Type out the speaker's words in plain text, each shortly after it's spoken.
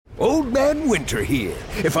Old Man Winter here.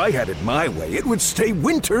 If I had it my way, it would stay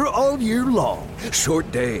winter all year long.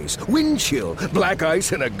 Short days, wind chill, black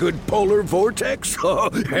ice, and a good polar vortex.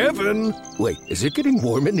 Oh, heaven. Wait, is it getting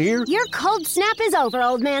warm in here? Your cold snap is over,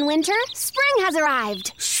 Old Man Winter. Spring has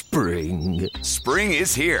arrived. Spring. Spring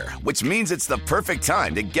is here, which means it's the perfect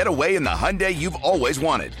time to get away in the Hyundai you've always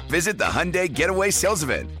wanted. Visit the Hyundai Getaway Sales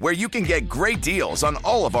Event, where you can get great deals on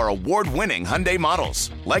all of our award-winning Hyundai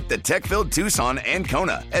models, like the tech-filled Tucson and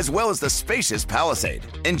Kona, as well as the spacious Palisade.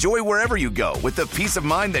 Enjoy wherever you go with the peace of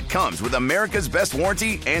mind that comes with America's best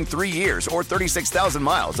warranty and 3 years or 36,000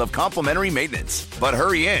 miles of complimentary maintenance. But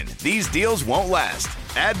hurry in, these deals won't last.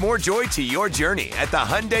 Add more joy to your journey at the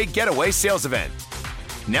Hyundai Getaway Sales Event.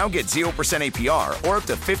 Now get 0% APR or up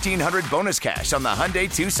to $1,500 bonus cash on the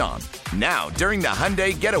Hyundai Tucson. Now, during the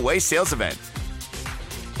Hyundai Getaway Sales Event.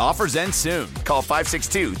 Offers end soon. Call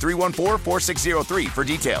 562-314-4603 for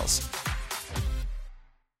details.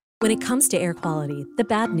 When it comes to air quality, the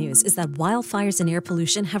bad news is that wildfires and air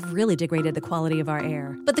pollution have really degraded the quality of our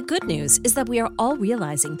air. But the good news is that we are all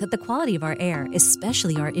realizing that the quality of our air,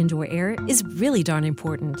 especially our indoor air, is really darn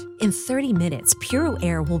important. In 30 minutes, Puro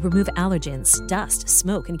Air will remove allergens, dust,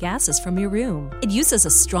 smoke, and gases from your room. It uses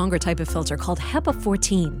a stronger type of filter called HEPA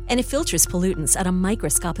 14, and it filters pollutants at a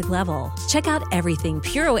microscopic level. Check out everything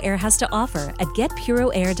Puro Air has to offer at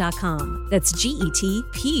getpuroair.com. That's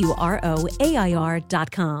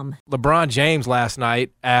GetPuroAir.com. LeBron James last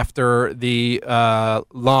night after the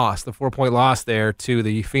loss, the 4-point loss there to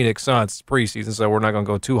the Phoenix Suns preseason, so we're not going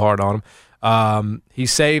to go too hard on him. He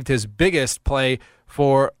saved his biggest play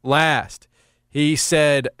for last. He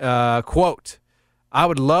said, quote, "I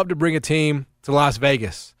would love to bring a team to Las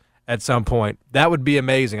Vegas at some point. That would be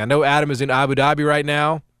amazing. I know Adam is in Abu Dhabi right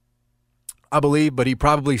now, I believe, but he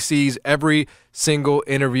probably sees every single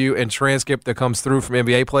interview and transcript that comes through from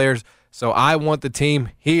NBA players. So I want the team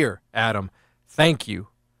here, Adam. Thank you."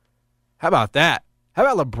 How about that? How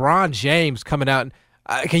about LeBron James coming out and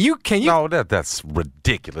can you? No, that's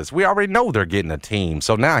ridiculous. We already know they're getting a team.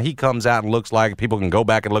 So now he comes out and looks like people can go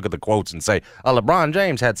back and look at the quotes and say, LeBron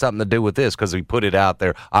James had something to do with this because he put it out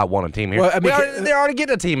there. I want a team here. Well, I mean, they're already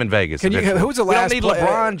getting a team in Vegas. Who's the last? We don't need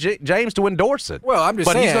LeBron James to endorse it. Well, I'm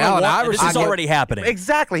just saying, Allen Iverson. This is already happening.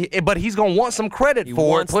 Exactly, but he's going to want some credit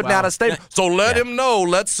for it, putting out a statement. So let him know,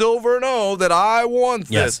 let Silver know that I want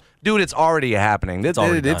this. Yes. Dude, it's already happening.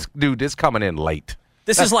 It's coming in late.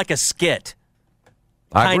 This is like a skit.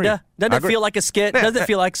 I agree. Kinda. Doesn't it feel like a skit? Doesn't it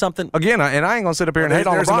feel like something? Again, and I ain't going to sit up here and hate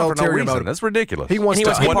on LeBron for no reason. That's ridiculous. He wants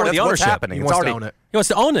to be part of the ownership. Happening. He wants to own it. He wants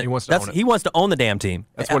to own it. He wants to own it. He wants to own the damn team.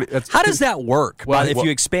 How does that work? Well, if you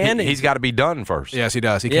expand it, he's got to be done first. Yes, he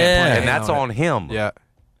does. He can't play. And that's on him. Yeah.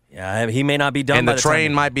 Yeah, he may not be done. And the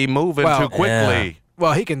train might be moving too quickly. Yeah.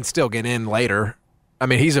 Well, he can still get in later. I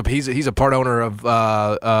mean, he's a part owner of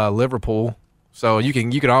Liverpool. So they're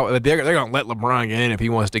going to let LeBron get in if he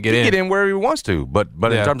wants to get in. Get in where he wants to, but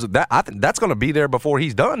in terms of that, I think that's going to be there before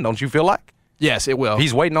he's done. Don't you feel like? Yes, it will.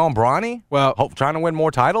 He's waiting on Bronny. Well, trying to win more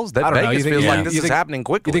titles. That I don't know. Vegas feels like this is happening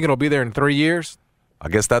quickly. You think it'll be there in 3 years? I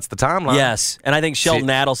guess that's the timeline. Yes, and I think Sheldon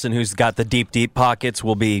Adelson, who's got the deep pockets,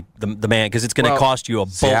 will be the man because it's going to cost you a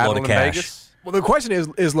boatload of cash. Vegas? Well, the question is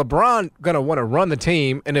LeBron going to want to run the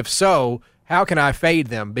team, and if so, how can I fade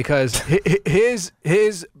them? Because his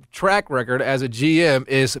track record as a GM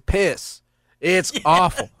is piss. It's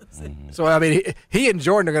awful. So I mean, he and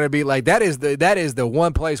Jordan are going to be like that is the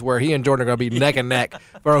one place where he and Jordan are going to be neck and neck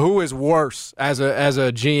for who is worse as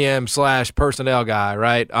a GM / personnel guy,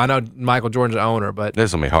 right? I know Michael Jordan's the owner, but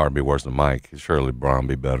this will be hard to be worse than Mike. Surely LeBron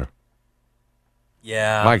be better.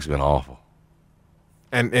 Yeah, Mike's been awful,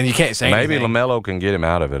 and you can't say anything. Maybe LaMelo can get him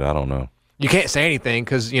out of it. I don't know. You can't say anything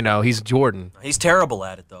because he's Jordan. He's terrible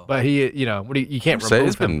at it though. But you can't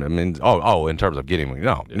remove him. I mean, in terms of getting him, he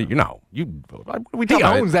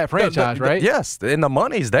owns that franchise, right? Yes, and the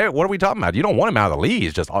money's there. What are we talking about? You don't want him out of the league.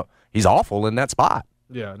 It's just he's awful in that spot.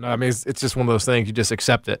 Yeah, no, I mean it's just one of those things you just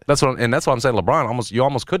accept it. That's what I'm saying. LeBron you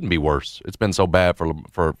almost couldn't be worse. It's been so bad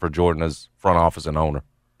for Jordan as front office and owner.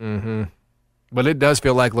 Mm-hmm. But it does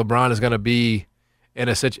feel like LeBron is going to be in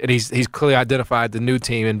a situation, and he's clearly identified the new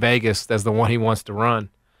team in Vegas as the one he wants to run.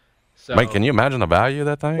 So, Mate, can you imagine the value of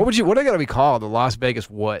that thing? What are they going to be called? The Las Vegas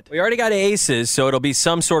what? We already got Aces, so it'll be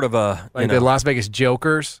some sort of a the Las Vegas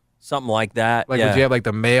Jokers, something like that. Would you have like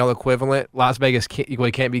the male equivalent? Las Vegas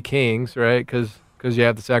can't be Kings, right? Because you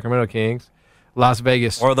have the Sacramento Kings. Las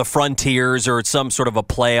Vegas, or the Frontiers, or some sort of a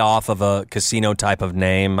playoff of a casino type of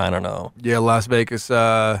name. I don't know. Yeah, Las Vegas.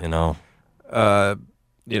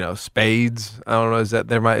 spades. I don't know. Is there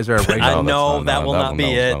a racial? I know that will not be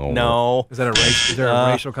it. No. Is that a race? Is there a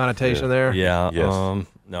racial connotation there? Yeah. Yes.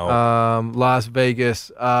 No. Las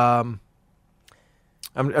Vegas. I'm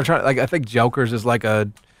trying. I think Jokers is like a.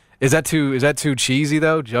 Is that too cheesy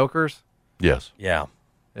though? Jokers. Yes. Yeah.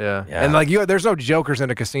 Yeah. And there's no jokers in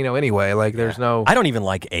a casino anyway. Like there's no. I don't even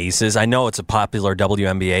like Aces. I know it's a popular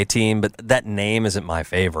WNBA team, but that name isn't my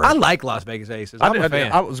favorite. I like Las Vegas Aces. I'm a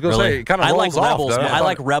fan. I was going to say it kind of rolls off. Rebels. I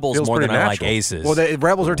like Rebels more than I like Aces. Well, the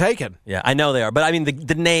Rebels are taken. Yeah, I know they are, but I mean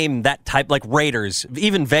the name, that type, like Raiders,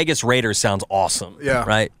 even Vegas Raiders sounds awesome. Yeah.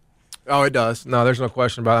 Right. Oh, it does. No, there's no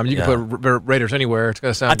question about it. I mean, you can put Raiders anywhere. It's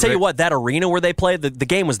going to sound. I'll tell great. you what, that arena where they played, the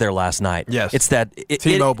game was there last night. Yes. It's that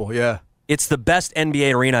T-Mobile. Yeah. It's the best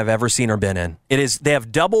NBA arena I've ever seen or been in. It is. They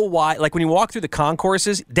have double wide. Like when you walk through the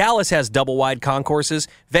concourses, Dallas has double wide concourses.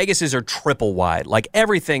 Vegas's are triple wide. Like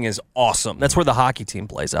everything is awesome. That's where the hockey team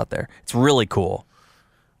plays out there. It's really cool.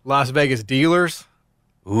 Las Vegas Dealers.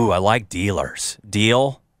 Ooh, I like Dealers.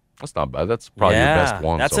 Deal. That's not bad. That's probably your best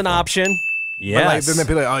one. That's so an far. option. Yes. But then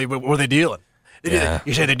people are like, what were they dealing?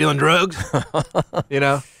 You say they're dealing drugs?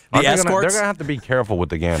 The escorts? They're gonna have to be careful with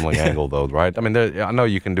the gambling angle, though, right? I mean, I know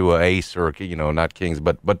you can do an ace or not kings,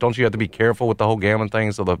 but don't you have to be careful with the whole gambling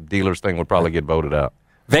thing? So the dealers thing would probably get voted out.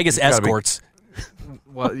 Vegas escorts.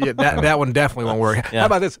 Well, yeah, that one definitely won't work. Yeah. How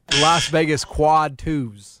about this? Las Vegas Quad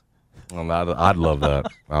Twos. Well, I'd love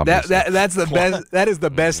that. That's the best. That is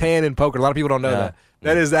the best hand in poker. A lot of people don't know that.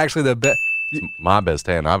 That is actually the best. My best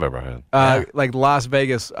hand I've ever had. Like Las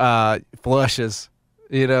Vegas flushes.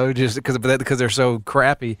 Just because they're so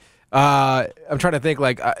crappy. I'm trying to think.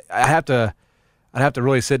 Like I'd have to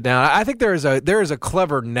really sit down. I think there is a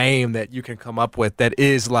clever name that you can come up with that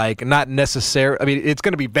is like not necessary. I mean, it's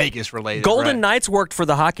going to be Vegas related. Golden right? Knights worked for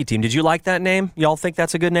the hockey team. Did you like that name? Y'all think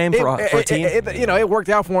that's a good name for a team? It worked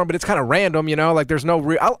out for them, but it's kind of random. Like there's no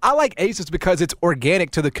real. I like Aces because it's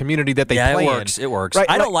organic to the community that they play in. It works. Right?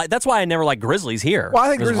 I don't like. That's why I never like Grizzlies here. Well, I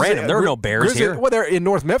think it's random. There are no bears here. Well, they're in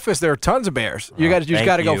North Memphis. There are tons of bears. You just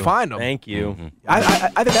got to go find them. Thank you. Mm-hmm. I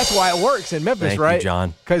think that's why it works in Memphis, Thank right? you,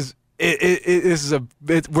 John. Because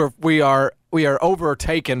we are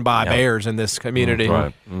overtaken by bears in this community.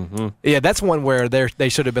 Right. Mm-hmm. Yeah, that's one where they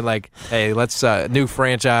should have been like, hey, let's new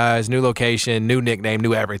franchise, new location, new nickname,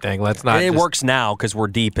 new everything. Let's not. It works now because we're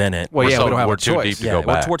deep in it. Well, we don't have we're a too choice. deep to go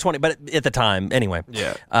back. We're 20, but at the time, anyway.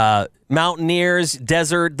 Yeah. Mountaineers,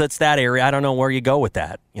 desert. That's that area. I don't know where you go with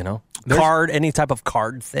that. Card, any type of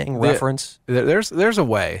card thing reference. There's a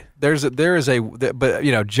way. There is a but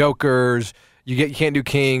jokers. You can't do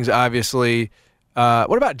kings, obviously.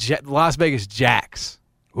 What about Las Vegas Jacks?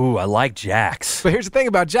 Ooh, I like Jacks. But here's the thing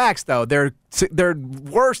about Jacks, though. They're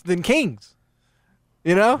worse than kings.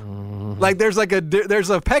 Like there's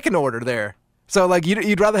a pecking order there. So like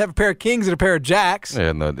you'd rather have a pair of kings than a pair of Jacks.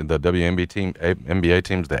 Yeah, and the NBA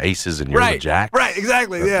teams, the aces, and you're the Jacks. Right,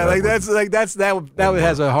 exactly. That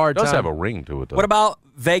has a hard time. It does have a ring to it, though. What about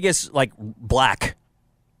Vegas like black?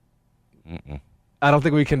 I don't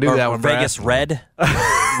think we can do that one. Vegas red,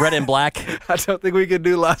 red and black. I don't think we can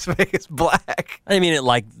do Las Vegas black. I mean it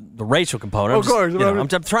like the racial component. Of course. I'm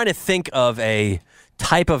trying to think of a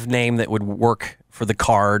type of name that would work for the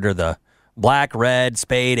card or the black, red,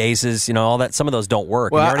 spade, aces. All that. Some of those don't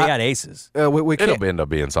work. Well, we already got aces. We can't. It'll end up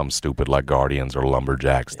being something stupid like Guardians or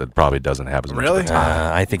Lumberjacks that probably doesn't have as much of a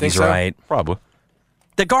time. I think he's right. Probably.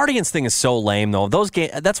 The Guardians thing is so lame, though.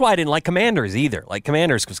 That's why I didn't like Commanders either. Like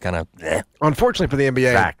Commanders was kind of. Unfortunately for the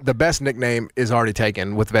NBA, the best nickname is already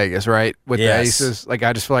taken with Vegas, right? With the Aces, like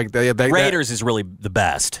I just feel like Raiders is really the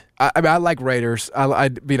best. I mean, I like Raiders.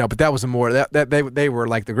 But that was more that they were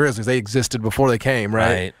like the Grizzlies. They existed before they came,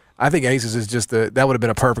 right? I think Aces is just that would have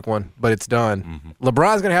been a perfect one, but it's done. Mm-hmm.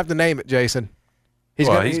 LeBron's gonna have to name it, Jason.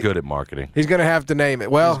 He's good at marketing. He's going to have to name it.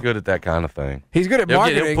 Well, he's good at that kind of thing. He's good at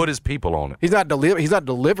marketing. He'll put his people on it. He's not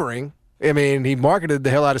delivering. I mean, he marketed the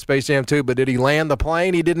hell out of Space Jam 2, but did he land the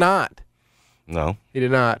plane? He did not. No. He did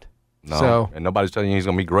not. No. And nobody's telling you he's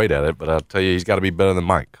going to be great at it, but I'll tell you he's got to be better than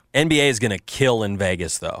Mike. NBA is going to kill in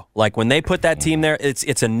Vegas, though. Like, when they put that team there,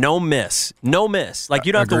 it's a no-miss. No-miss. Like,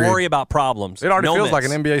 you don't have to worry about problems. It already feels like an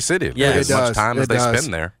NBA city. Yeah, as much time as they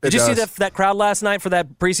spend there. Did you see that crowd last night for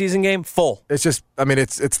that preseason game? Full. It's just, I mean,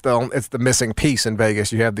 it's the missing piece in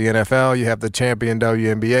Vegas. You have the NFL, you have the champion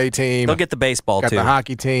WNBA team. They'll get the baseball, got too. The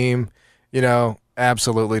hockey team,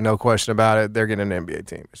 Absolutely, no question about it. They're getting an NBA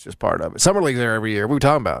team. It's just part of it. Summer League's there every year. What are we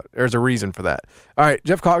talking about? There's a reason for that. All right,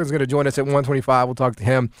 Jeff Calkins is going to join us at 1:25. We'll talk to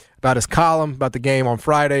him about his column, about the game on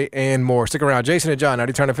Friday, and more. Stick around. Jason and John,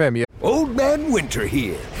 90 Turn FM. Yeah. Old Man Winter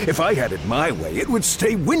here. If I had it my way, it would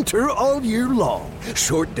stay winter all year long.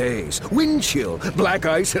 Short days, wind chill, black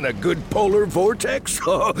ice, and a good polar vortex.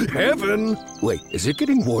 Oh, heaven. Wait, is it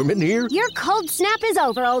getting warm in here? Your cold snap is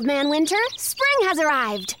over, Old Man Winter. Spring has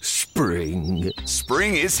arrived. Spring.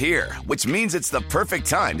 Spring is here, which means it's the perfect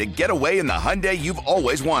time to get away in the Hyundai you've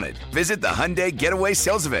always wanted. Visit the Hyundai Getaway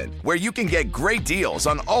Sales Event, where you can get great deals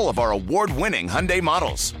on all of our award-winning Hyundai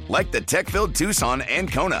models, like the tech-filled Tucson and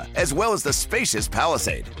Kona, as well as the spacious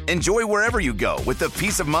Palisade. Enjoy wherever you go with the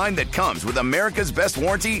peace of mind that comes with America's best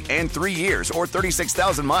warranty and 3 years or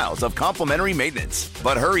 36,000 miles of complimentary maintenance.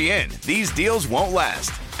 But hurry in, these deals won't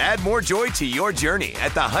last. Add more joy to your journey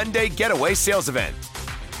at the Hyundai Getaway Sales Event.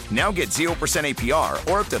 Now get 0%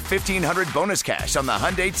 APR or up to $1,500 bonus cash on the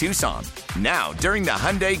Hyundai Tucson. Now, during the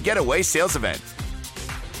Hyundai Getaway Sales Event.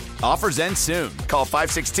 Offers end soon. Call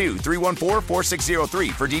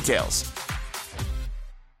 562-314-4603 for details.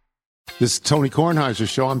 This is Tony Kornheiser's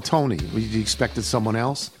show. I'm Tony. You expected someone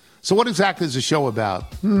else? So what exactly is the show about?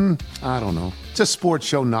 I don't know. It's a sports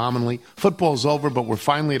show nominally. Football's over, but we're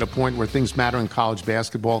finally at a point where things matter in college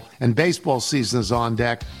basketball, and baseball season is on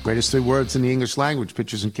deck. Greatest 3 words in the English language,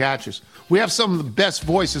 pitchers and catchers. We have some of the best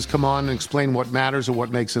voices come on and explain what matters or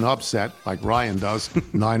what makes an upset, like Ryan does,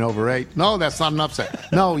 9/8. No, that's not an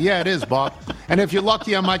upset. No, yeah, it is, Bob. And if you're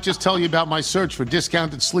lucky, I might just tell you about my search for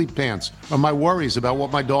discounted sleep pants or my worries about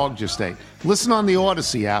what my dog just ate. Listen on the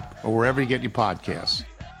Odyssey app or wherever you get your podcasts.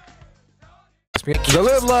 The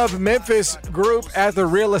Live Love Memphis group at the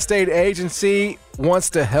real estate agency wants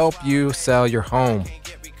to help you sell your home.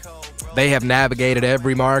 They have navigated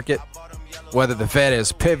every market, whether the Fed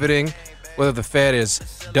is pivoting, whether the Fed is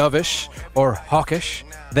dovish or hawkish.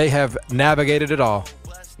 They have navigated it all.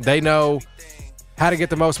 They know how to get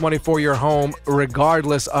the most money for your home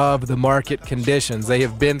regardless of the market conditions. They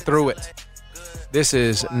have been through it. This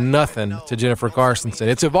is nothing to Jennifer Carsonson.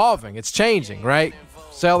 It's evolving. It's changing, right?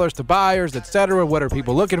 Sellers to buyers, etc. What are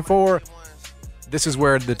people looking for? This is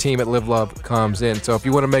where the team at Live Love comes in. So if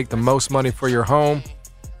you want to make the most money for your home,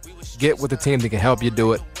 get with the team that can help you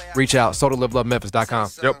do it. Reach out. SodaLiveLoveMemphis.com.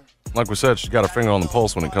 Yep. Like we said, she's got her finger on the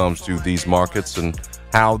pulse when it comes to these markets and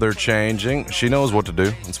how they're changing. She knows what to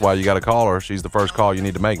do. That's why you got to call her. She's the first call you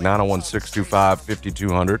need to make,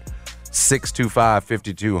 901-625-5200.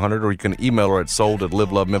 625-5200, or you can email her at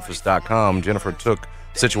sold@livelovememphis.com. Jennifer took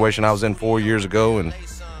a situation I was in 4 years ago and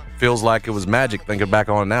feels like it was magic thinking back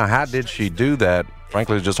on it now. How did she do that?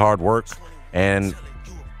 Frankly, it's just hard work. And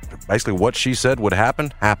basically what she said would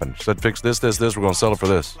happen, happened. She said, fix this, we're going to sell it for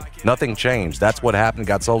this. Nothing changed. That's what happened.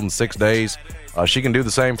 Got sold in 6 days. She can do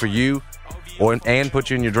the same for you. And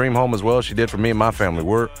put you in your dream home as well as she did for me and my family.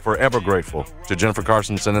 We're forever grateful to Jennifer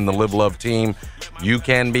Carsonson and the Live Love team. You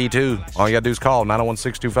can be too. All you got to do is call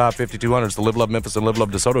 901-625-5200. It's the Live Love Memphis and Live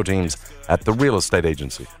Love DeSoto teams at the real estate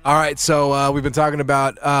agency. All right, so we've been talking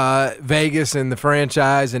about Vegas and the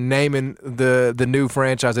franchise and naming the new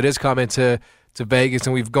franchise that is coming to Vegas,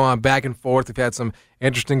 and we've gone back and forth. We've had some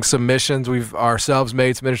interesting submissions. We've ourselves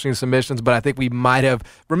made some interesting submissions, but I think we might have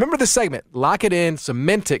 – remember the segment. Lock it in,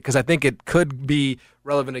 cement it, because I think it could be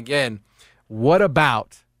relevant again. What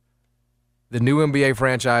about the new NBA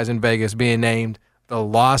franchise in Vegas being named the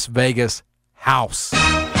Las Vegas House?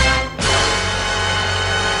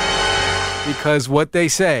 Because what they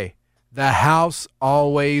say, the house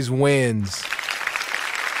always wins.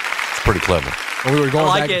 It's pretty clever. And we were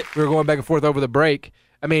going back and forth over the break.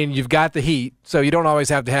 I mean, you've got the Heat, so you don't always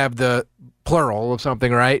have to have the plural of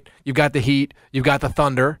something, right? You've got the Heat. You've got the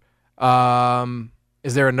Thunder.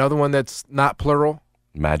 Is there another one that's not plural?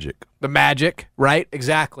 Magic. The Magic, right?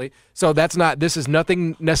 Exactly. So this is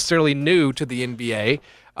nothing necessarily new to the NBA.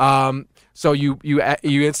 So you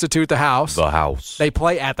institute the house. The house. They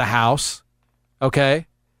play at the house, okay?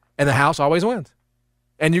 And the house always wins.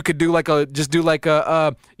 And you could do a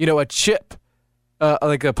chip.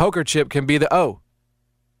 Like a poker chip can be the O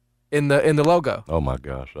in the logo. Oh my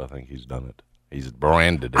gosh, I think he's done it. He's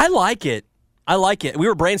branded it. I like it. We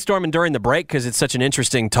were brainstorming during the break because it's such an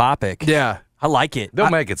interesting topic. Yeah. I like it.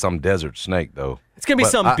 They'll make it some desert snake, though. It's going to be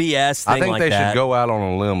some BS thing like that. I think they should go out on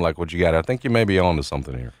a limb like what you got. I think you may be on to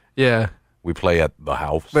something here. Yeah. We play at the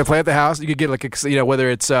house. They play at the house. You could get whether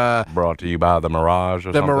it's brought to you by the Mirage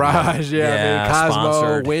or something. The Mirage, yeah. I mean, Cosmo,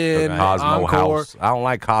 sponsored. Win, Cosmo Encore. House. I don't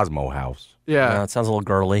like Cosmo House. Yeah. No, it sounds a little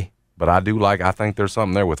girly. But I think there's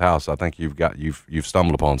something there with House. I think you've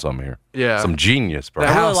stumbled upon something here. Yeah. Some genius, bro.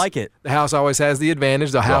 I really like it. The House always has the advantage.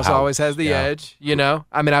 The House always has the edge. You know,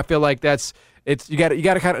 I mean, I feel like you got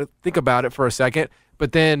to kind of think about it for a second.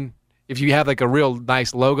 But then if you have like a real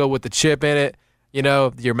nice logo with the chip in it, you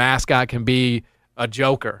know, your mascot can be a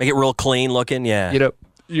Joker. Make it real clean looking. Yeah. You know,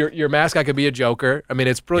 your mascot could be a Joker. I mean,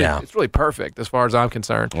 it's really perfect as far as I'm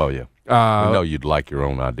concerned. Oh yeah. We know you'd like your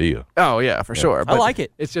own idea. Oh yeah, for sure. But I like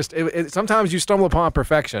it. It's just sometimes you stumble upon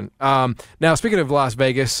perfection. Now, speaking of Las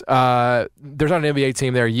Vegas, there's not an NBA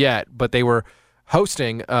team there yet, but they were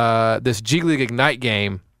hosting this G League Ignite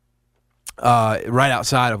game right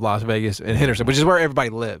outside of Las Vegas in Henderson, which is where everybody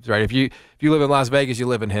lives, right? If you live in Las Vegas, you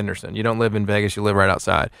live in Henderson. You don't live in Vegas, you live right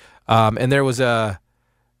outside. And there was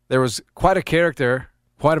quite a character,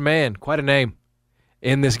 quite a man, quite a name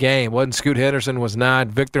in this game. Wasn't Scoot Henderson, was not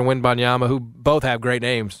Victor Wembanyama, who both have great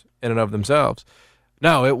names in and of themselves.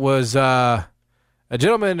 No, it was a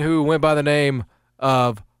gentleman who went by the name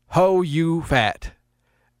of Ho You Fat.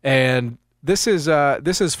 And this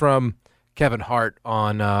is from Kevin Hart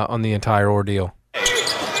on the entire ordeal.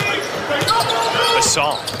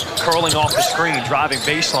 Gasol curling off the screen, driving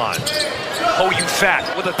baseline. Oh, you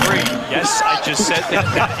fat with a three. Yes, I just said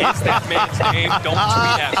that is that man's name. Don't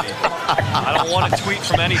tweet at me. I don't want to tweet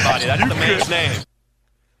from anybody. That's the man's name.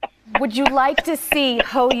 Would you like to see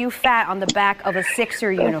Ho You Fat on the back of a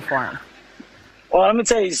Sixer uniform? Well, let me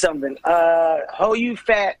tell you something. Ho You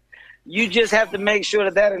Fat, you just have to make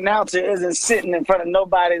sure that announcer isn't sitting in front of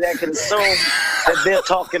nobody that can assume that they're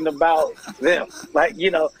talking about them. Like,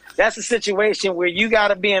 you know, that's a situation where you got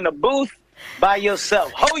to be in a booth by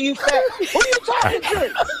yourself. Ho You Fat. Who you talking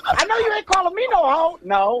to? I know you ain't calling me no ho.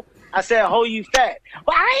 No, I said Ho You Fat.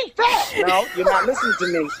 But I ain't fat. No, you're not listening to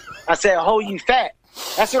me. I said Ho You Fat.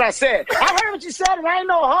 That's what I said. I heard what you said, and I ain't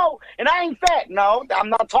no hoe, and I ain't fat. No, I'm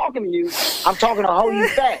not talking to you. I'm talking to Ho You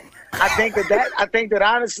Fat. I think that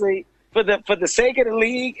honestly, for the sake of the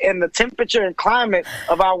league and the temperature and climate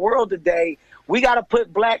of our world today, we got to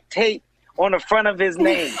put black tape on the front of his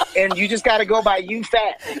name, and you just got to go by You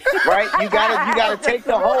Fat, right? You got to take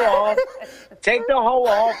the hoe off. Take the hoe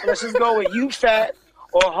off. Let's just go with You Fat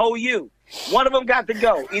or Ho You. One of them got to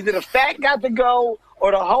go. Either the fat got to go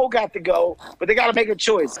or the hoe got to go, but they got to make a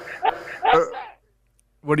choice.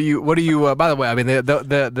 What do you? By the way, I mean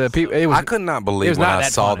the people. It was, I could not believe when I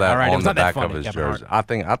saw that on the back of his jersey. I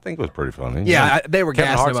think it was pretty funny. Yeah, they were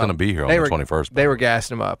Kevin gassing Hart's him up. going to be here on the 21st. They were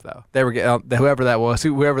gassing him up though. They were whoever that was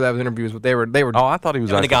interviews with. They were. Oh, I thought he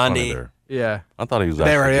was actually funny there. Yeah, I thought he was.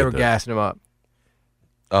 They were gassing him up.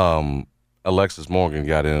 Alexis Morgan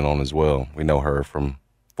got in on as well. We know her from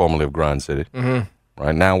formerly of Grind City. Mm-hmm.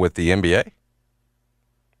 Right now with the NBA.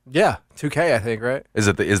 Yeah, 2K, I think, right? Is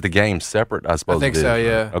the game separate? I suppose. I think so.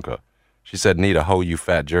 Yeah. Okay. She said, "Need a Ho You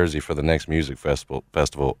Fat jersey for the next music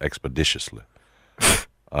festival expeditiously."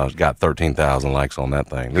 Got 13,000 likes on that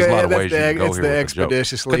thing. There's a lot of ways you can go here with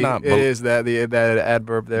expeditiously. It is that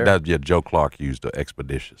adverb there. Joe Clark used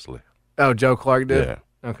expeditiously. Oh, Joe Clark did?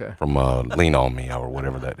 Yeah. Okay. From Lean On Me or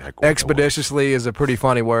whatever that heck expeditiously is a pretty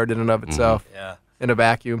funny word in and of itself. Mm-hmm. Yeah. In a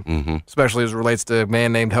vacuum. Mm-hmm. Especially as it relates to a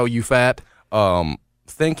man named Ho You Fat.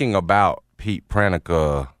 Thinking about Pete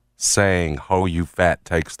Pranica saying Ho You Fat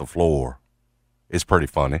takes the floor is pretty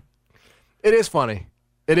funny. It is funny.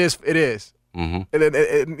 It is.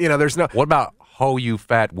 Mm-hmm. You know, there's no. What about Ho You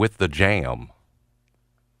Fat with the jam?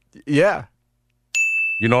 Yeah.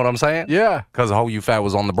 You know what I'm saying? Yeah. Because Ho You Fat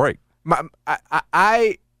was on the break.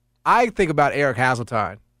 I think about Eric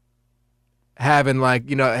Hasseltine having, like,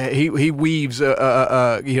 you know, he weaves you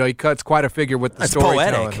know, he cuts quite a figure with the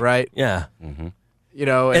storytelling, poetic. right? Yeah. Mm-hmm. You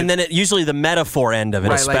know, and then usually the metaphor end of it,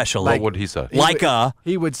 right, especially. What would he say?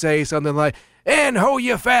 He would say something like, "And Ho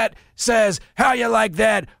You Fat says, how you like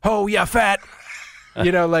that, Ho You Fat?"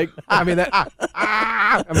 You know, like, I mean,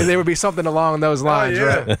 there would be something along those lines,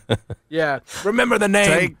 right? Yeah. Remember the name.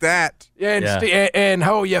 Take that. And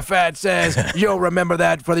Ho You Fat says, you'll remember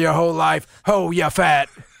that for your whole life, Ho You Fat.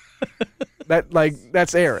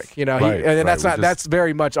 That's Eric, you know, that's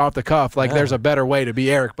very much off the cuff. Like, there's a better way to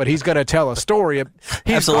be Eric, but he's going to tell a story.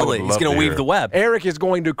 Absolutely, he's going to weave the web. Eric is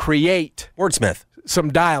going to create wordsmith,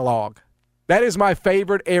 some dialogue. That is my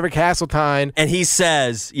favorite Eric Hasseltine. And he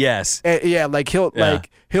says yes. Yeah, like he'll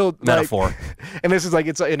metaphor. Like, and this is like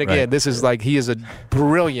this is like he is a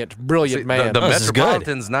brilliant man. The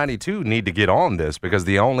Metropolitans 92 need to get on this because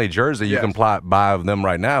the only jersey you can buy of them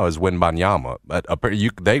right now is Wembanyama. But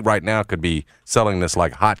they right now could be selling this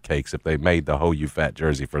like hotcakes if they made the Ho You Fat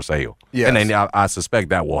jersey for sale. Yes. And I suspect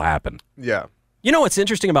that will happen. Yeah. You know what's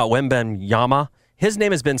interesting about Wembanyama? his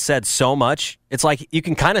name has been said so much, it's like you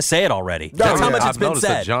can kind of say it already. That's how much it's been noticed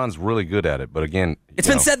said. that John's really good at it, but again, it's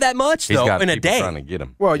been said that much, he's though, got in a people day. trying to get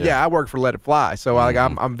him. Well, I work for Let It Fly, so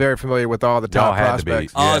I'm very familiar with all the top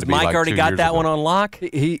prospects. Oh, has Mike already got that one on lock?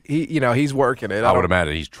 He he's working it. I would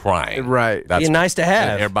imagine he's trying. Right. That's He's nice to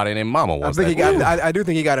have. Everybody named Mama wants I that. do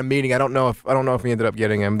think he got a meeting. I don't know if he ended up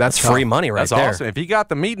getting him. That's free money right That's there. awesome. If he got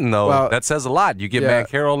the meeting, though, that says a lot. You get Matt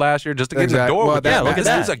Carroll last year just to get in the door. Well, with look at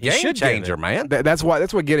that. He's a game changer, man. That's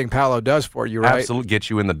what getting Paolo does for you, right? Absolutely, get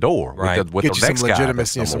you in the door. Right. With Get the you next some guy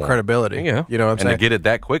legitimacy and some credibility. Yeah. You know what I'm saying? And to get it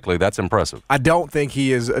that quickly, that's impressive. I don't think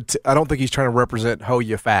he is. I don't think he's trying to represent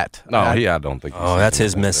Hoya Fat. No, I don't think. Oh, that's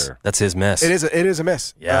his miss. There. That's his miss. It is a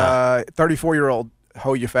miss. Yeah. 34-year-old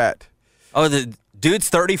Hoya Fat. Oh, the dude's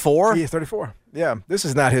 34? He's 34. Yeah. This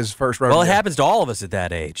is not his first rodeo. Well, it happens to all of us at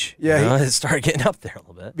that age. Yeah. It started getting up there a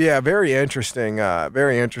little bit. Yeah, very interesting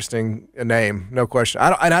name, no question.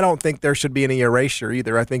 I don't think there should be any erasure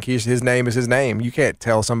either. I think his name is his name. You can't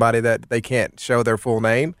tell somebody that they can't show their full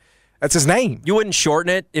name. That's his name. You wouldn't shorten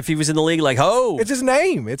it if he was in the league like Ho. It's his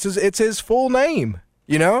name. It's his full name.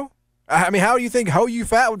 You know? I mean, how do you think Hoya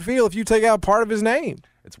Fat would feel if you take out part of his name?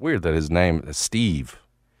 It's weird that his name is Steve.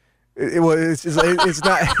 It's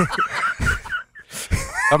not.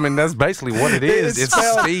 I mean, that's basically what it is. It's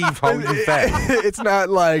Steve Hoya Fat. It's not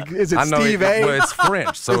like, is it I know Steve A? Well, it's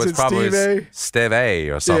French, so it's probably Steve A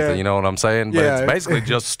or something. Yeah. You know what I'm saying? But it's basically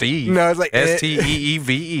just Steve. No, it's like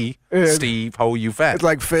Steeve. Steve Hoya Fat. It's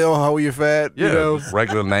like Phil Hoya Fat. Yeah, you know?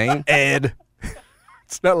 regular name. Ed.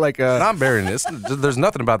 It's not like a. I'm burying this. There's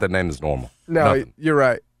nothing about that name that's normal. No, Nothing. you're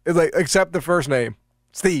right. It's like, except the first name,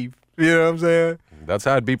 Steve. You know what I'm saying? That's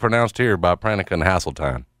how it'd be pronounced here by Pranica and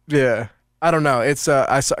Hasseltine. Yeah. I don't know. It's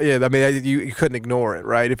I saw. Yeah, I mean, you couldn't ignore it,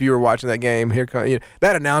 right? If you were watching that game,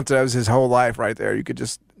 that announcer, that was his whole life right there. You could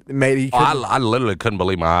just maybe. I literally couldn't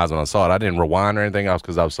believe my eyes when I saw it. I didn't rewind or anything else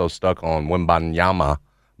because I was so stuck on Wembanyama.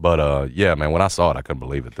 But yeah, man, when I saw it, I couldn't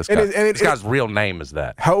believe it. This guy's real name is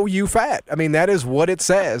that. Hoya Fat. I mean, that is what it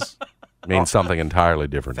says. Means something entirely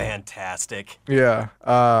different. Fantastic. Yeah,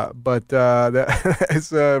 but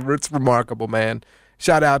it's remarkable, man.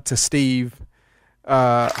 Shout out to Steve.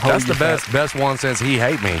 That's the best one since He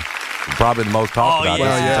Hate Me. Probably the most talked about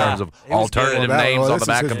this in terms of alternative names on the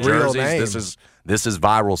back of jerseys. This is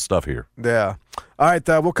viral stuff here. Yeah. All right,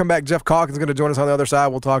 we'll come back. Jeff Calkins is going to join us on the other side.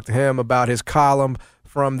 We'll talk to him about his column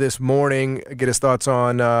from this morning, get his thoughts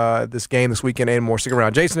on this game this weekend and more. Stick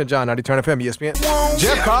around. Jason and John, 90 Turn FM, ESPN.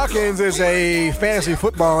 Jeff Calkins is a fantasy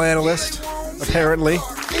football analyst, apparently.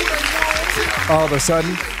 All of a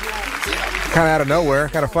sudden. Kind of out of nowhere.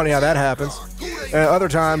 Kind of funny how that happens. Other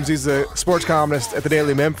times, he's a sports columnist at the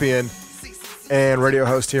Daily Memphian and radio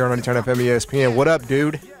host here on 90 Turn FM, ESPN. What up,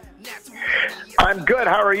 dude? I'm good.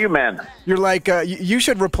 How are you, man? You're like, you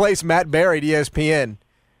should replace Matt Berry at ESPN.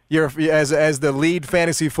 As the lead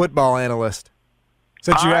fantasy football analyst,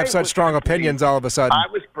 since you have such strong opinions all of a sudden.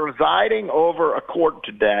 I was presiding over a court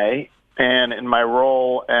today, and in my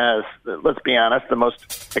role as, let's be honest, the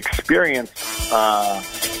most experienced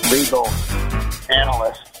legal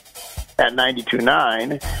analyst at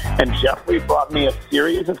 92.9, and Jeffrey brought me a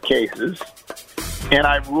series of cases, and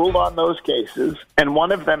I ruled on those cases, and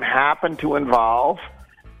one of them happened to involve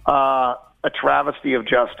a travesty of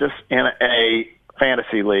justice in a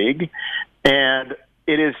fantasy league, and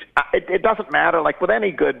it doesn't matter. Like with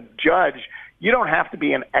any good judge, you don't have to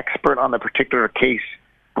be an expert on the particular case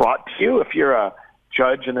brought to you. If you're a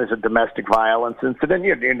judge and there's a domestic violence incident,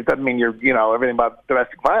 it doesn't mean you're everything about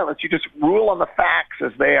domestic violence. You just rule on the facts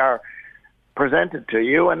as they are presented to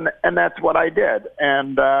you, and that's what I did.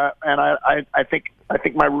 And I think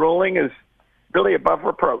my ruling is really above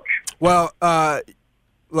reproach. Well,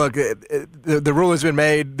 look, the rule has been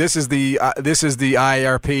made. This is the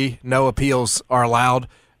IRP. No appeals are allowed,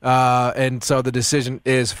 and so the decision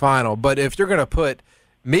is final. But if you're going to put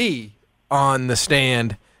me on the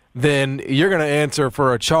stand, then you're going to answer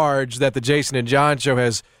for a charge that the Jason and John Show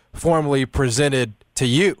has formally presented to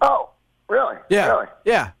you. Oh, really? Yeah, really?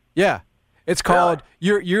 yeah. It's called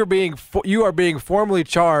you are being formally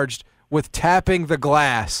charged with tapping the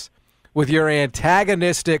glass with your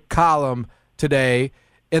antagonistic column today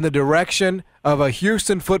in the direction of a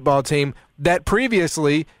Houston football team that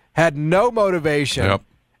previously had no motivation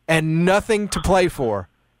and nothing to play for.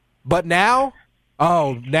 But now,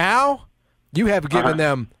 you have given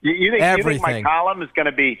them everything. You think my column is going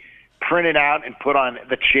to be printed out and put on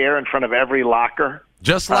the chair in front of every locker?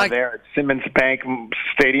 Just like there at Simmons Bank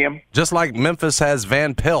Stadium? Just like Memphis has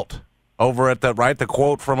Van Pelt over at the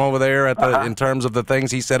quote from over there at the in terms of the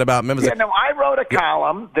things he said about Memphis. Yeah, no, I wrote a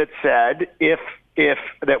column that said if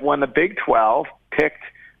that when the Big 12 picked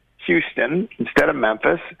Houston instead of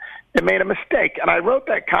Memphis, it made a mistake. And I wrote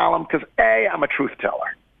that column because, A, I'm a truth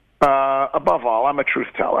teller. Above all, I'm a truth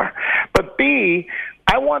teller. But B,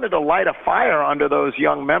 I wanted to light a fire under those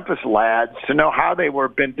young Memphis lads to know how they were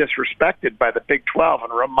been disrespected by the Big 12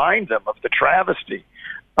 and remind them of the travesty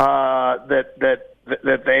that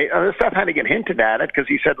they. Seth Hennigan hinted at it because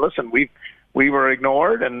he said, "Listen, we were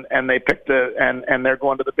ignored and they picked and they're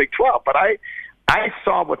going to the Big 12." But I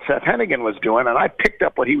saw what Seth Hennigan was doing, and I picked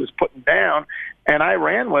up what he was putting down, and I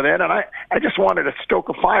ran with it, and I just wanted to stoke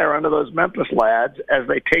a fire under those Memphis lads as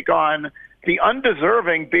they take on the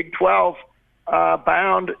undeserving Big 12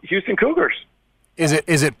 bound Houston Cougars. Is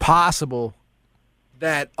it possible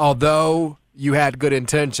that although you had good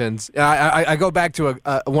intentions, I go back to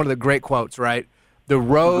one of the great quotes, right? The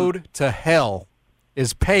road to hell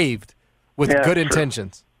is paved with good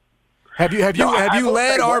intentions. Have you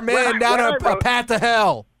led our man down a path to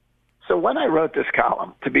hell? So when I wrote this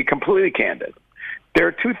column, to be completely candid, there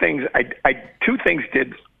are two things. Two things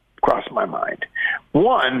did cross my mind.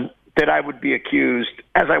 One, that I would be accused,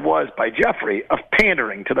 as I was by Jeffrey, of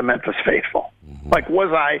pandering to the Memphis faithful. Like,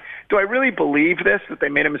 do I really believe this, that they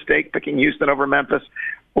made a mistake picking Houston over Memphis,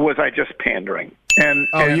 or was I just pandering?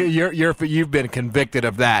 You've been convicted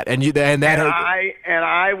of that, I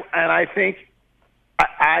think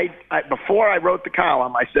before I wrote the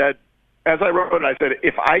column, I said,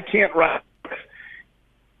 if I can't write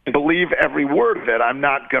and believe every word of it, I'm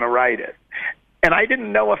not going to write it. And I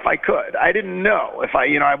didn't know if I could. I didn't know if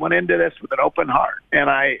I went into this with an open heart.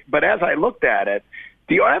 But as I looked at it,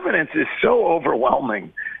 the evidence is so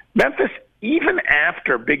overwhelming. Memphis, even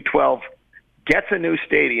after Big 12 gets a new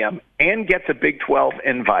stadium and gets a Big 12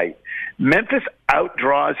 invite, Memphis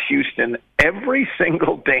outdraws Houston every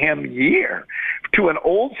single damn year to an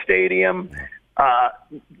old stadium,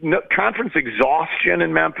 no conference exhaustion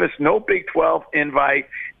in Memphis, no Big 12 invite.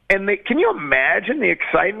 And can you imagine the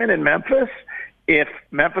excitement in Memphis if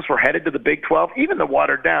Memphis were headed to the Big 12, even the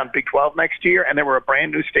watered-down Big 12 next year, and there were a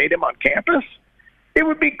brand-new stadium on campus? It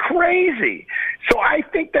would be crazy. So I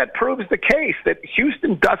think that proves the case that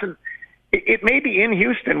Houston doesn't – it may be in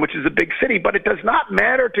Houston, which is a big city, but it does not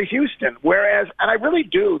matter to Houston. Whereas – and I really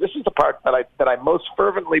do – this is the part that I most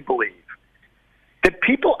fervently believe – that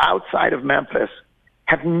people outside of Memphis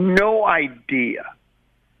have no idea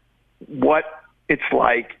what it's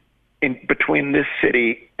like in between this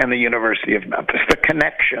city and the University of Memphis, the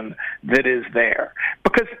connection that is there.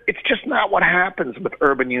 Because it's just not what happens with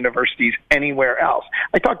urban universities anywhere else.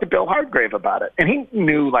 I talked to Bill Hardgrave about it, and he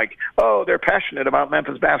knew, like, oh, they're passionate about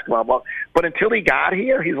Memphis basketball. But until he got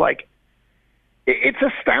here, he's like, it's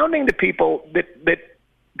astounding to people that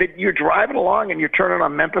you're driving along and you're turning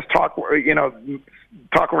on Memphis talk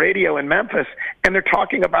radio in Memphis, and they're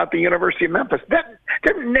talking about the University of Memphis.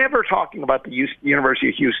 They're never talking about the University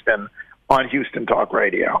of Houston on Houston Talk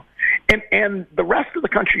Radio. And the rest of the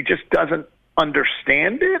country just doesn't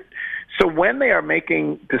understand it. So when they are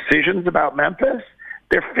making decisions about Memphis,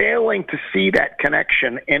 they're failing to see that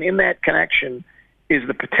connection. And in that connection is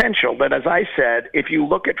the potential that, as I said, if you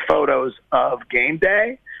look at photos of game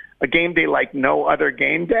day, a game day like no other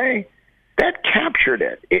game day, that captured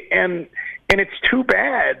it. And it's too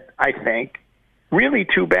bad, I think, really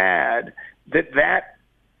too bad, that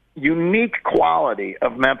unique quality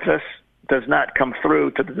of Memphis does not come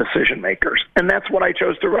through to the decision makers. And that's what I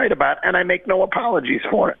chose to write about, and I make no apologies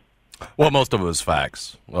for it. Well, most of it is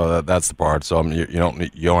facts. Well, that's the part. So you don't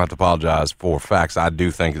have to apologize for facts. I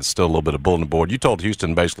do think it's still a little bit of bulletin board. You told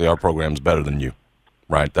Houston basically our program's better than you.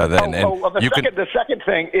 Right. The second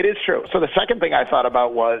thing, it is true. So the second thing I thought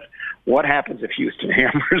about was what happens if Houston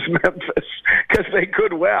hammers Memphis, because they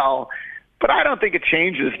could well. But I don't think it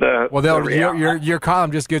changes the. Well, your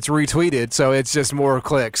column just gets retweeted, so it's just more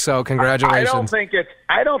clicks. So congratulations.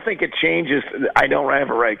 I don't think it changes. I don't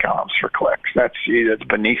ever write columns for clicks. That's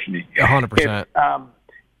beneath me. 100%.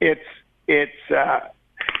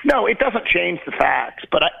 No, it doesn't change the facts.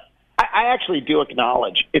 But I actually do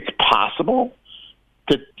acknowledge it's possible.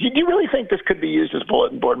 Do you really think this could be used as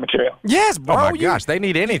bulletin board material? Yes, bro. Oh my gosh, they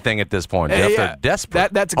need anything at this point. Jeff. They're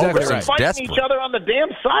desperate. That's exactly right. They're fighting each other on the damn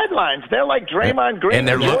sidelines. They're like Draymond Green. And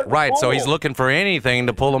they're right. So he's looking for anything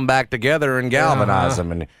to pull them back together and galvanize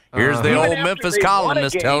them. And here's the old Memphis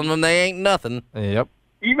columnist telling them they ain't nothing. Yep.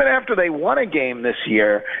 Even after they won a game this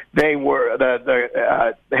year, they were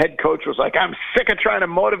the head coach was like, "I'm sick of trying to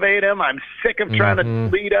motivate him. I'm sick of trying to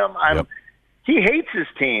lead him. He hates his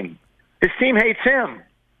team. His team hates him."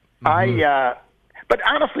 But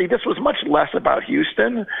honestly, this was much less about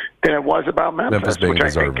Houston than it was about Memphis, being which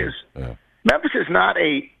deserving. Memphis is not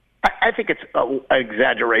I think it's an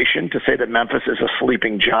exaggeration to say that Memphis is a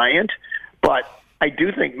sleeping giant, but I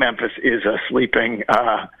do think Memphis is a sleeping,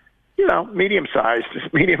 medium-sized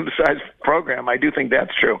program. I do think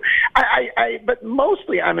that's true. But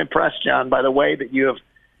mostly I'm impressed, John, by the way that you have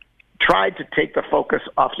tried to take the focus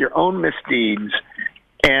off your own misdeeds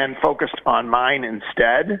and focused on mine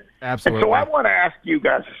instead. Absolutely. And so I want to ask you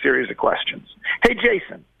guys a series of questions. Hey,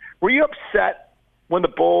 Jason, were you upset when the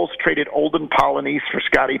Bulls traded Olden Polynice for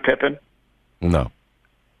Scottie Pippen? No.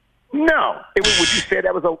 No. Would you say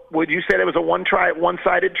that was a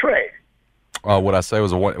one-sided trade? Would I say it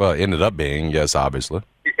was it ended up being, yes, obviously.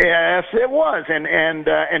 Yes, it was.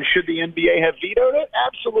 And should the NBA have vetoed it?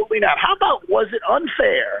 Absolutely not. How about, was it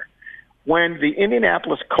unfair when the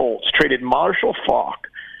Indianapolis Colts traded Marshall Faulk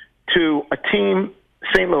to a team,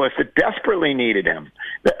 St. Louis, that desperately needed him,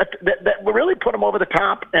 that really put him over the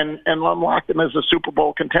top and unlocked him as a Super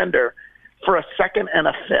Bowl contender for a second and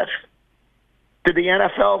a fifth? Did the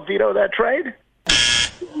NFL veto that trade?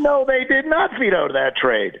 No, they did not veto that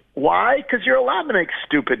trade. Why? Because you're allowed to make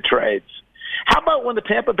stupid trades. How about when the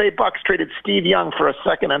Tampa Bay Bucks traded Steve Young for a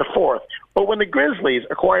second and a fourth? Or when the Grizzlies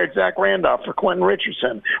acquired Zach Randolph for Quentin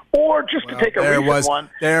Richardson? Or just to take a recent one.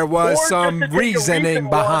 There was some reasoning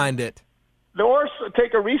behind it. Or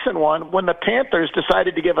take a recent one when the Panthers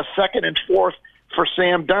decided to give a second and fourth for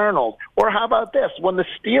Sam Darnold. Or how about this? When the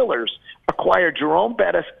Steelers acquired Jerome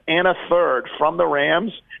Bettis and a third from the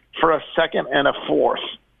Rams for a second and a fourth.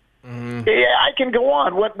 Mm-hmm. Yeah, I can go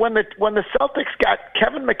on. When the Celtics got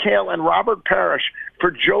Kevin McHale and Robert Parrish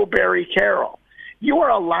for Joe Barry Carroll, you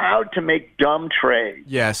are allowed to make dumb trades.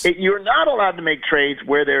 Yes. You're not allowed to make trades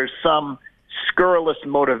where there's some scurrilous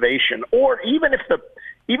motivation, or even if the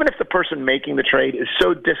person making the trade is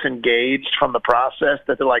so disengaged from the process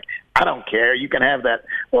that they're like, I don't care, you can have that.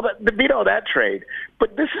 Well, the veto that trade.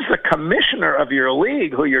 But this is the commissioner of your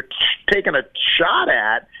league who you're taking a shot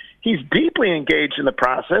at. He's deeply engaged in the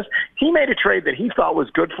process. He made a trade that he thought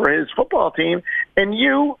was good for his football team, and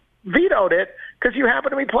you vetoed it because you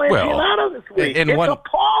happen to be playing Giannotto this week. It's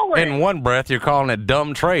appalling. In one breath, you're calling it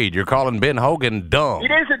dumb trade. You're calling Ben Hogan dumb.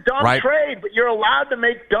 It is a dumb trade, but you're allowed to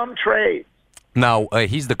make dumb trades. No,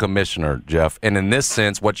 he's the commissioner, Jeff. And in this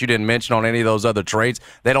sense, what you didn't mention on any of those other trades,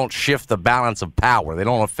 they don't shift the balance of power. They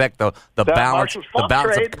don't affect the balance,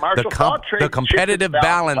 the competitive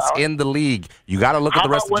balance in the league. You got to look at the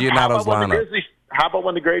rest of Giannotto's lineup. How about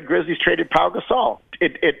when the great Grizzlies traded Pau Gasol?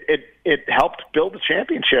 It helped build the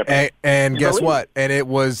championship. And guess what? And it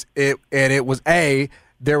was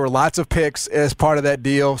there were lots of picks as part of that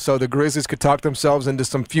deal, so the Grizzlies could talk themselves into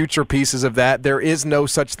some future pieces of that. There is no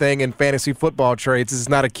such thing in fantasy football trades. This is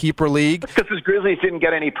not a keeper league. Because the Grizzlies didn't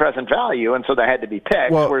get any present value, and so they had to be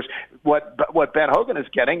picked. Whereas what Ben Hogan is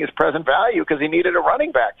getting is present value because he needed a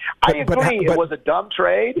running back. I agree it was a dumb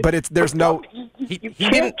trade. But he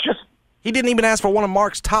didn't even ask for one of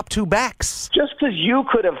Mark's top two backs. Just because you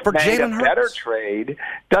could have made a better trade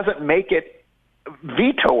doesn't make it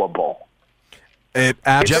vetoable. There's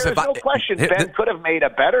no question Ben could have made a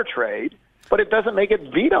better trade, but it doesn't make it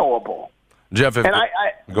vetoable. Jeff, go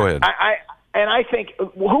ahead. I think who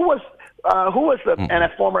was the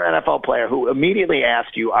former NFL player who immediately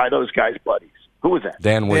asked you, "Are those guys buddies?" Who was that?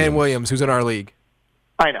 Dan Williams, who's in our league.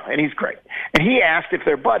 I know, and he's great. And he asked if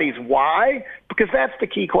they're buddies. Why? Because that's the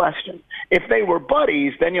key question. If they were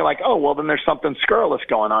buddies, then you're like, oh, well, then there's something scurrilous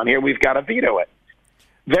going on here. We've got to veto it.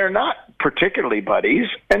 They're not particularly buddies,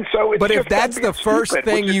 and so it's But if that's the first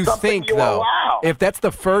thing you think, though, if that's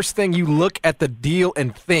the first thing you look at the deal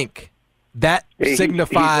and think, that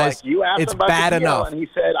signifies it's bad enough. And he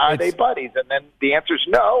said, are they buddies? And then the answer is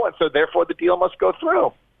no, and so therefore the deal must go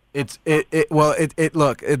through.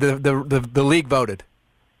 Look, the league voted.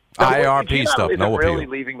 IRP stuff, no appeal. Really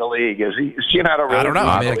leaving the league? Is Giannotto really? I don't know.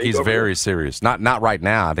 I think he's very serious. Not right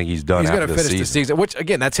now. I think he's done. He's going to finish the season, which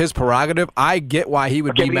again, that's his prerogative. I get why he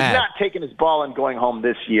would be mad. He's not taking his ball and going home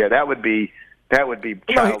this year. That would be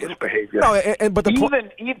childish behavior. No, but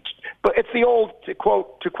it's the old to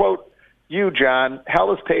quote you, John.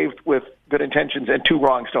 Hell is paved with good intentions, and two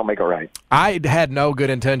wrongs don't make a right. I had no good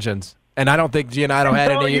intentions. And I don't think Giannotto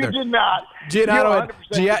had any either. No, you did not.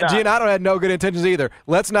 Giannotto had no good intentions either.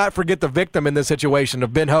 Let's not forget the victim in this situation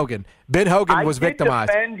of Ben Hogan. Ben Hogan was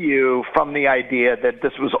victimized. I defend you from the idea that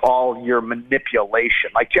this was all your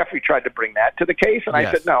manipulation. Like Jeffrey tried to bring that to the case, and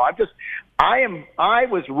I said, no, I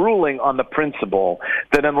was ruling on the principle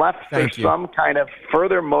that unless there's some kind of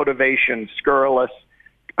further motivation, scurrilous,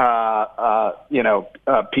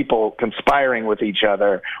 people conspiring with each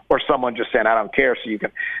other, or someone just saying, "I don't care," so you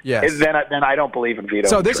can. Yes. Then I don't believe in veto.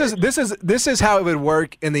 So this is how it would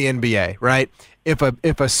work in the NBA, right? If a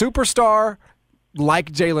superstar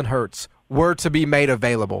like Jalen Hurts were to be made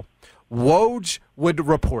available, Woj would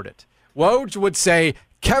report it. Woj would say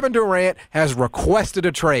Kevin Durant has requested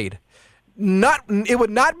a trade. It would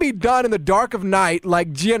not be done in the dark of night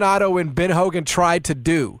like Giannotto and Ben Hogan tried to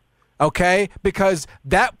do. Okay? Because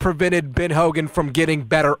that prevented Ben Hogan from getting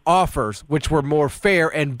better offers, which were more fair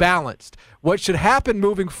and balanced. What should happen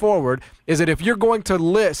moving forward is that if you're going to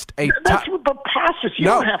list a That's what the process. You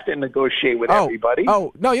don't have to negotiate with everybody.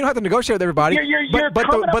 Oh, no, you don't have to negotiate with everybody.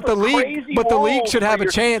 But the league should have a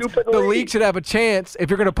chance. The league should have a chance if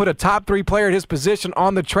you're going to put a top 3 player at his position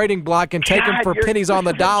on the trading block and take him for pennies on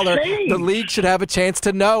the dollar. The league should have a chance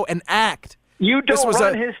to know and act. You don't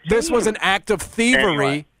run his team. This was an act of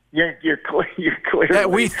thievery. Anyway, you're clearly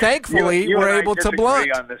that we thankfully were able to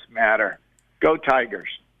blunt on this matter. Go Tigers.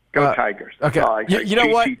 Go Tigers. Okay. You know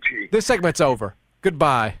what? This segment's over.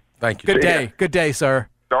 Goodbye. Thank you. Good day. Good day, sir.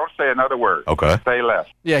 Don't say another word. Okay. Say less.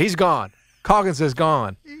 Yeah, he's gone. Calkins is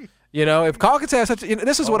gone. You know, if Calkins has such,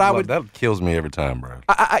 this is what I would. That kills me every time, Brad.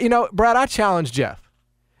 Brad, I challenge Jeff.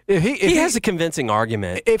 If he has a convincing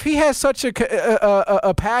argument. If he has such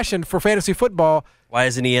a passion for fantasy football, why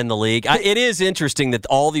isn't he in the league? It is interesting that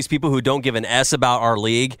all these people who don't give an S about our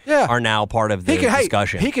league are now part of the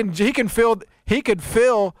discussion. He could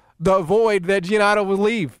fill the void that Giannotto would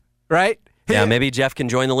leave, right? Yeah, maybe Jeff can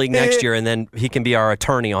join the league next year, and then he can be our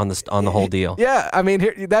attorney on the whole deal. Yeah, I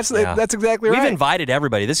mean, that's exactly right. We've invited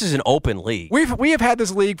everybody. This is an open league. We have had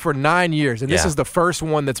this league for 9 years, and this is the first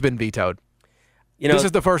one that's been vetoed. This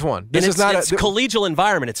is the first one. This is not a collegial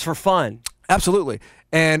environment. It's for fun. Absolutely.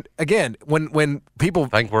 And again, when people,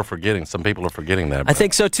 I think we're forgetting. Some people are forgetting that. I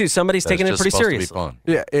think so too. Somebody's taking it pretty seriously.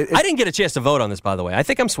 Yeah, I didn't get a chance to vote on this, by the way. I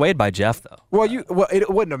think I'm swayed by Jeff, though. Well, it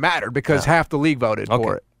wouldn't have mattered because half the league voted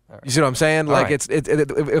for it. Right. You see what I'm saying? All like right.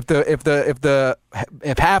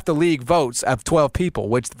 if half the league votes of 12 people,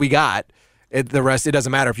 which we got, the rest it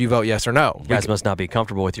doesn't matter if you vote yes or no. You guys must not be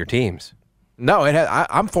comfortable with your teams. No,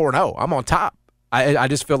 I'm 4-0. I'm on top. I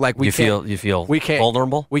just feel like you feel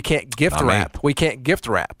vulnerable. We can't gift wrap. We can't gift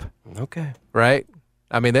wrap. Okay. Right?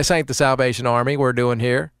 I mean, this ain't the Salvation Army we're doing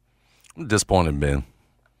here. I'm disappointed, Ben.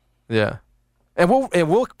 Yeah. And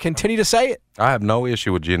we'll continue to say it. I have no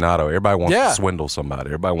issue with Giannotto. Everybody wants to swindle somebody.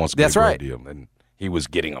 Everybody wants to get a great deal. And he was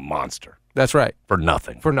getting a monster. That's right. For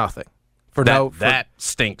nothing. That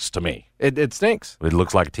stinks to me. It stinks. It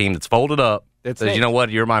looks like a team that's folded up. It says, you know what?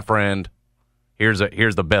 You're my friend. Here's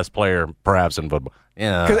the best player perhaps in football.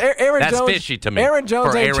 Yeah, because that's fishy to me. Aaron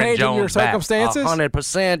Jones ain't changing your circumstances.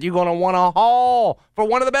 100%. You're going to want a haul for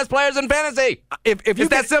one of the best players in fantasy. It's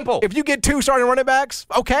that simple. If you get 2 starting running backs,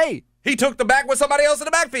 okay. He took the back with somebody else in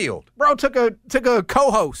the backfield. Bro took a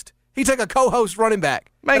co-host. He took a co-host running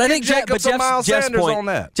back. But I think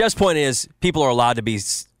Jeff's point is people are allowed to be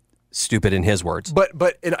stupid in his words. But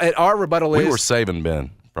our rebuttal is we were saving Ben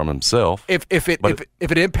from himself. If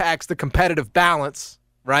it impacts the competitive balance,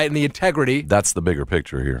 right, and the integrity. That's the bigger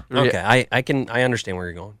picture here. Okay, I understand where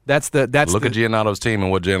you're going. Look at Giannotto's team and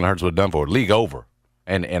what Jalen Hurts would have done for it. League over.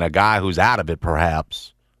 And a guy who's out of it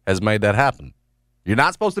perhaps has made that happen. You're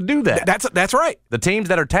not supposed to do that. That's right. The teams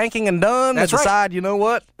that are tanking and done decide, you know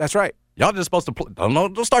what? That's right. Y'all just supposed to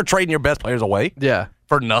don't start trading your best players away. Yeah.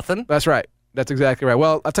 For nothing. That's right. That's exactly right.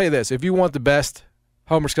 Well, I'll tell you this. If you want the best,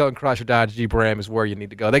 Homer Skelton Chrysler Dodge Jeep Ram is where you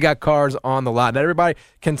need to go. They got cars on the lot. Not everybody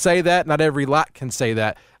can say that. Not every lot can say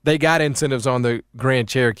that. They got incentives on the Grand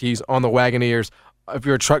Cherokees, on the Wagoneers. If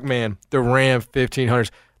you're a truck man, the Ram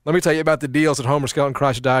 1500s. Let me tell you about the deals at Homer Skelton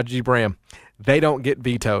Chrysler Dodge Jeep Ram. They don't get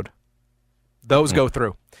vetoed. Those go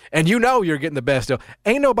through. And you know you're getting the best deal.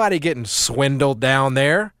 Ain't nobody getting swindled down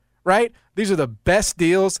there, right? These are the best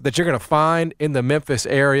deals that you're going to find in the Memphis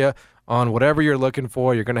area on whatever you're looking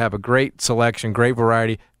for. You're going to have a great selection, great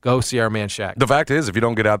variety. Go see our man Shaq. The fact is, if you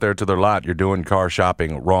don't get out there to their lot, you're doing car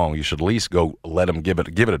shopping wrong. You should at least go let them give it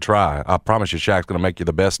a try. I promise you, Shaq's going to make you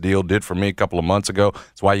the best deal. Did for me a couple of months ago.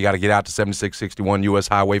 That's why you got to get out to 7661 U.S.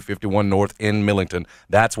 Highway 51 North in Millington.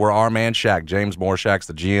 That's where our man Shaq, James Moore, Shaq's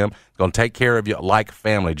the GM, is going to take care of you like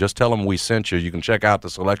family. Just tell them we sent you. You can check out the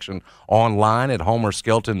selection online at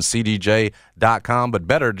HomerSkeltonCDJ.com, but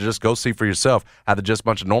better to just go see for yourself how they're just a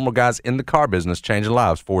bunch of normal guys in the car business changing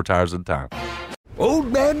lives 4 tires at a time.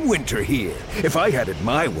 Old Man Winter here. If I had it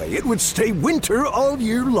my way, it would stay winter all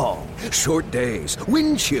year long. Short days,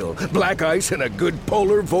 wind chill, black ice, and a good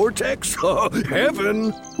polar vortex. Oh,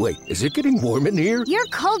 heaven. Wait, is it getting warm in here? Your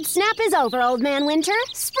cold snap is over, Old Man Winter.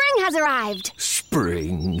 Spring has arrived.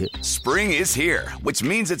 Spring. Spring is here, which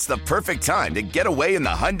means it's the perfect time to get away in the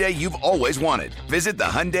Hyundai you've always wanted. Visit the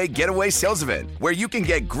Hyundai Getaway Sales Event, where you can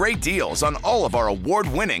get great deals on all of our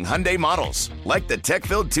award-winning Hyundai models, like the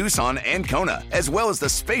tech-filled Tucson and Kona, as well as the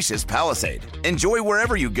spacious Palisade. Enjoy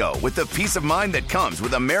wherever you go with the peace of mind that comes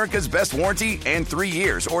with America's best warranty and 3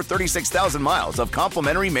 years or 36,000 miles of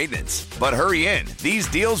complimentary maintenance. But hurry in, these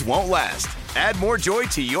deals won't last. Add more joy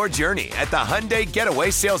to your journey at the Hyundai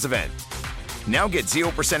Getaway Sales Event. Now get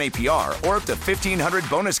 0% APR or up to $1,500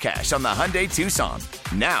 bonus cash on the Hyundai Tucson.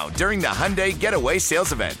 Now, during the Hyundai Getaway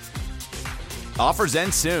Sales Event. Offers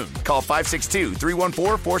end soon. Call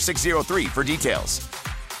 562-314-4603 for details.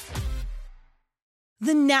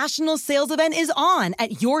 The national sales event is on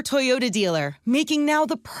at your Toyota dealer, making now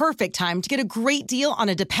the perfect time to get a great deal on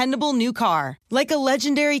a dependable new car. Like a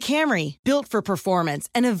legendary Camry, built for performance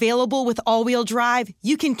and available with all-wheel drive,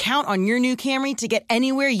 you can count on your new Camry to get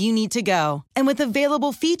anywhere you need to go. And with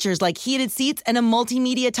available features like heated seats and a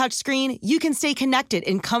multimedia touchscreen, you can stay connected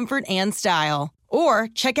in comfort and style. Or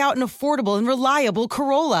check out an affordable and reliable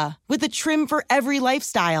Corolla with a trim for every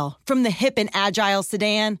lifestyle, from the hip and agile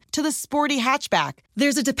sedan to the sporty hatchback.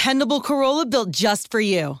 There's a dependable Corolla built just for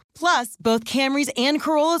you. Plus, both Camrys and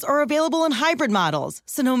Corollas are available in hybrid models,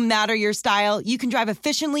 so no matter your style, you can drive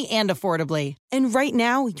efficiently and affordably. And right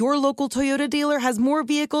now, your local Toyota dealer has more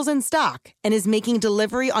vehicles in stock and is making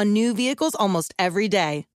delivery on new vehicles almost every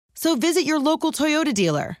day. So visit your local Toyota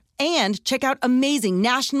dealer. And check out amazing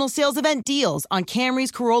national sales event deals on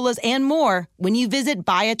Camrys, Corollas, and more when you visit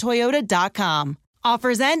buyatoyota.com.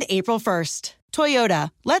 Offers end April 1st.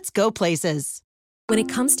 Toyota, let's go places. When it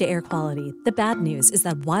comes to air quality, the bad news is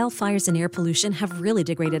that wildfires and air pollution have really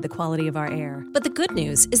degraded the quality of our air. But the good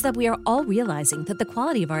news is that we are all realizing that the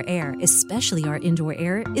quality of our air, especially our indoor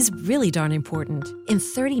air, is really darn important. In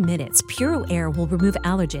 30 minutes, Puro Air will remove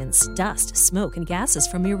allergens, dust, smoke, and gases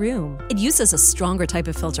from your room. It uses a stronger type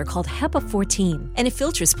of filter called HEPA 14, and it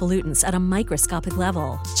filters pollutants at a microscopic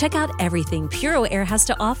level. Check out everything Puro Air has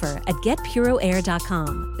to offer at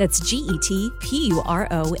getpuroair.com. That's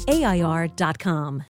GETPUROAIR.com.